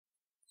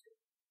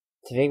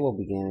Today we'll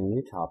begin a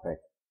new topic,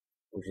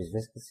 which is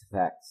viscous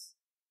effects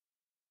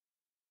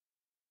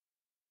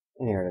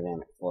in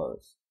aerodynamic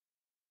flows.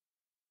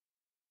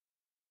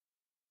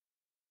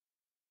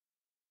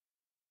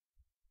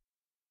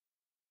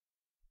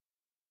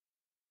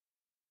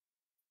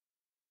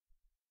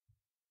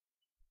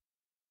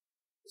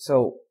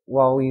 So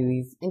while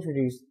we've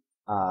introduced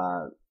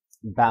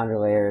boundary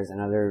layers and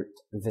other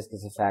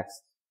viscous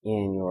effects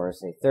in your,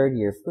 say, third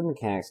year fluid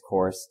mechanics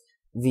course,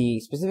 the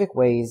specific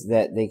ways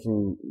that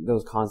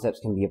those concepts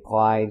can be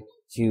applied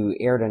to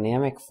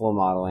aerodynamic flow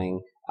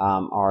modeling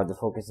are the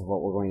focus of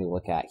what we're going to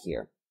look at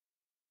here.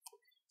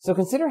 So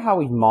consider how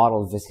we've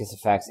modeled viscous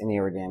effects in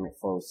aerodynamic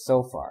flows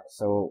so far.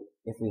 So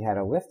if we had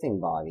a lifting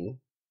body,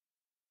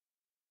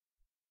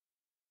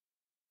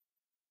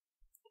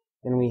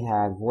 then we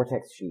had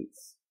vortex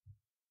sheets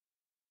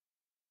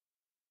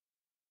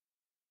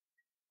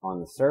on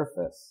the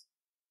surface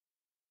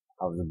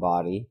of the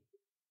body,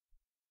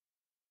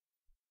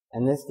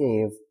 and this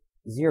gave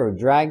zero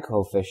drag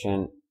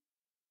coefficient,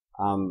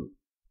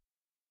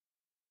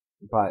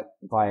 but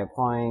by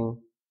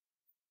applying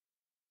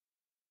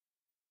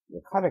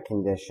the cutter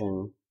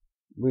condition,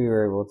 we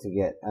were able to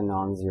get a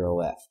non-zero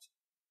lift.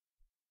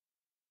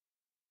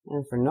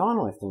 And for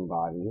non-lifting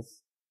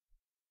bodies,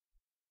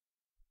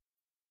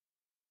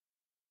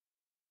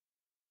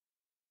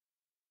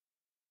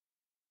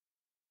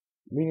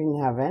 we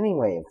didn't have any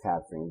way of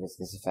capturing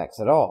viscous effects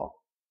at all.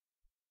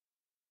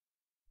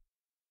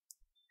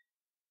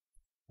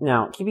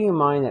 Now, keeping in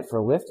mind that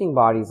for lifting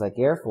bodies like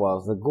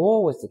airfoils, the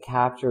goal was to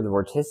capture the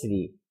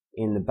vorticity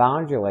in the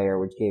boundary layer,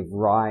 which gave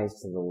rise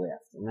to the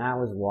lift. And that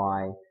was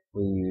why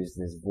we used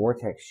this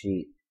vortex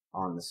sheet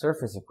on the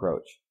surface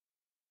approach.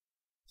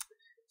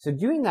 So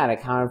doing that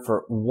accounted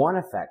for one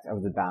effect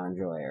of the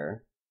boundary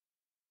layer.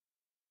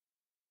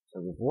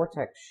 So the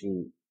vortex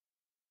sheet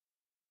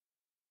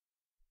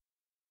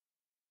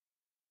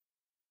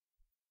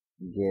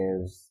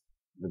gives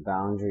the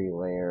boundary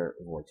layer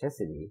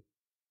vorticity,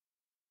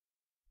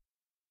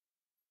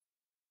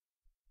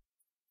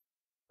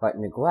 but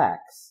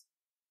neglects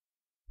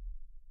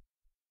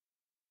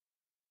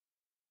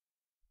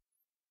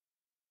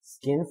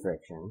skin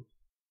friction,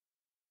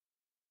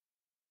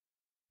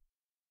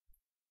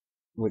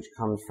 which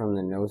comes from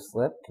the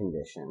no-slip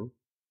condition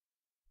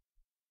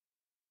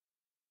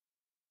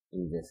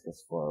in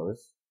viscous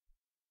flows,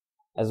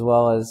 as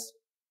well as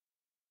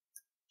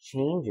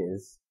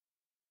changes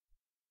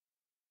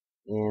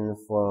in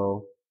the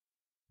flow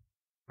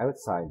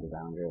outside the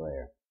boundary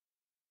layer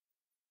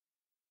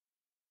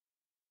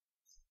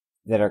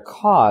that are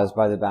caused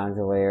by the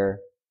boundary layer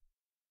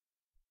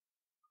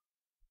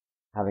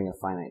having a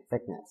finite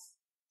thickness,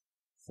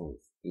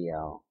 since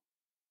BL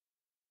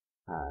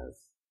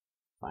has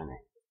finite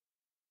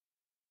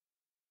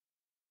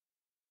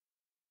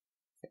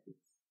thickness.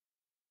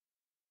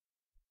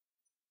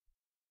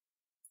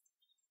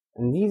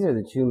 And these are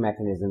the two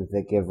mechanisms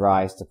that give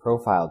rise to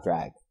profile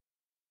drag.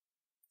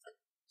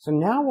 So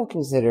now we'll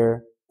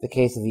consider the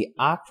case of the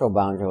actual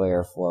boundary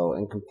layer flow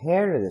and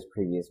compare to this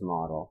previous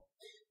model.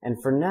 And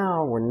for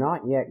now, we're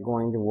not yet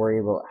going to worry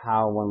about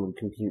how one would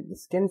compute the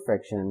skin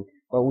friction,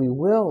 but we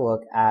will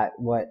look at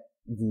what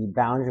the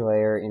boundary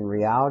layer in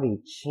reality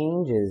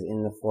changes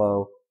in the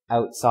flow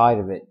outside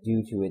of it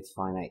due to its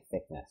finite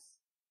thickness.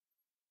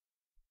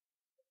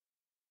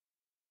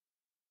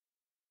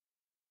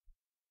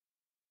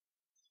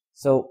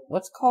 So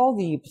let's call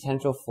the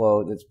potential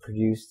flow that's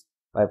produced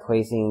by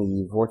placing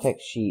the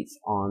vortex sheets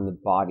on the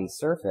body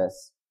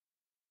surface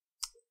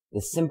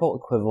the simple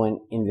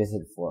equivalent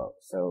inviscid flow.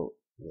 So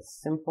the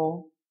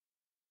simple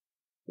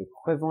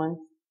equivalent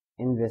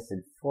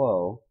inviscid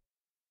flow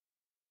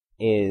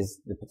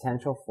is the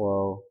potential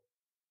flow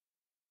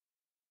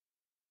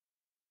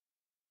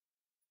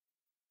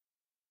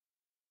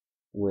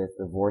with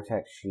the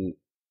vortex sheet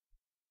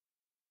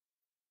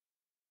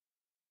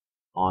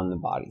on the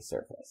body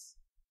surface.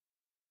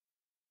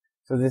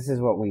 So this is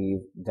what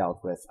we've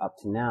dealt with up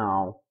to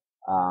now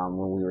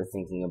when we were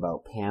thinking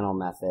about panel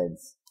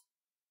methods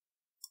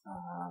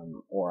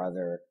or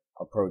other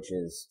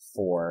approaches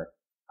for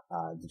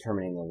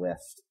determining the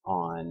lift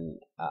on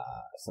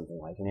something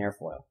like an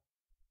airfoil.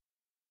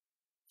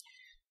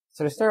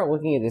 So to start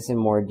looking at this in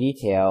more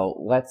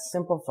detail, let's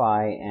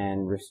simplify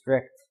and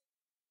restrict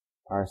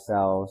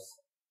ourselves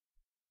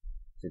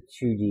to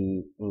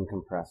 2D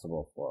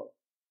incompressible flow.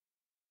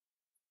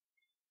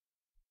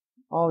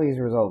 All these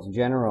results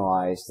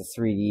generalize to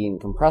 3D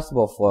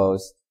incompressible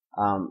flows,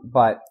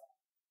 but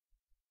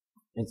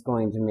it's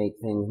going to make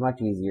things much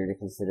easier to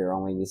consider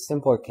only the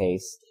simpler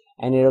case,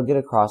 and it'll get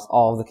across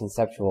all of the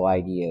conceptual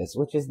ideas,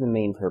 which is the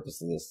main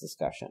purpose of this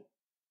discussion.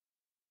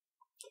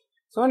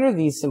 So under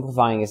these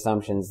simplifying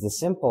assumptions, the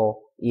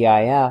simple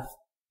EIF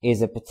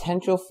is a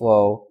potential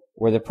flow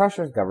where the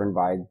pressure is governed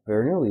by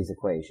Bernoulli's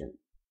equation.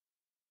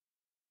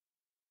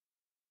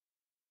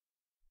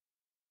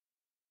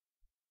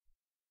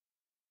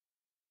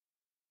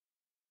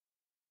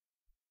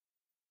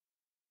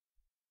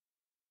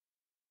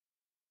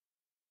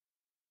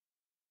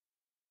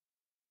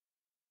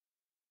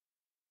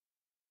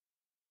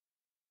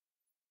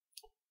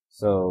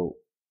 So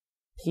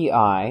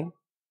Pi,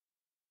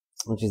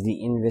 which is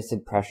the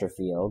inviscid pressure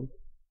field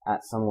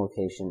at some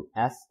location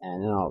Sn,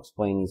 and I'll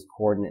explain these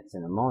coordinates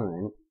in a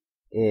moment,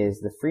 is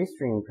the free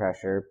stream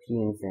pressure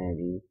P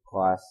infinity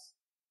plus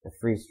the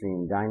free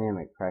stream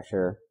dynamic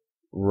pressure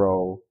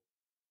rho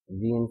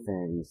V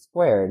infinity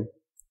squared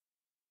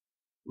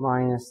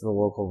minus the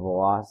local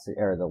velocity,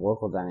 or the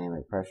local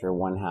dynamic pressure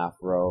 1/2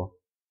 rho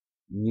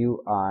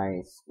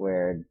Ui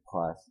squared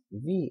plus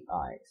Vi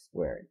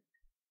squared.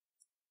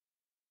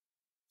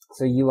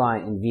 So Ui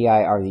and Vi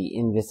are the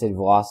inviscid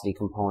velocity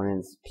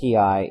components,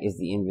 Pi is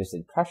the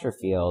inviscid pressure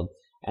field,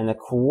 and the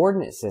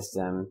coordinate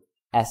system,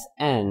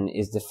 Sn,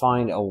 is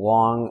defined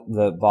along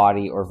the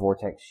body or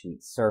vortex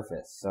sheet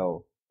surface.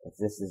 So if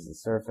this is the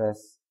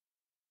surface,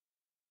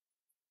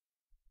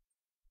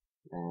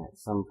 then at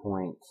some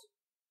point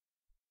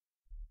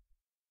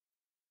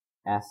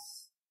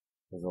S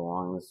is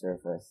along the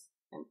surface,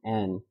 and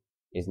N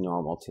is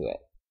normal to it.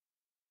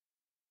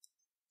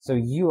 So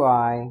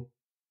Ui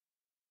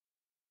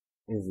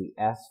is the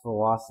S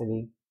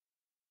velocity,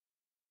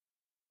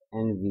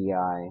 and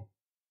Vi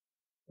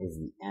is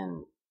the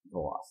N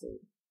velocity.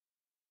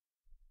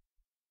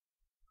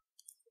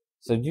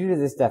 So due to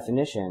this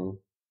definition,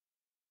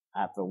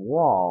 at the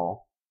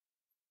wall,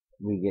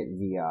 we get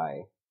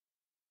Vi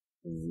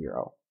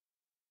 0.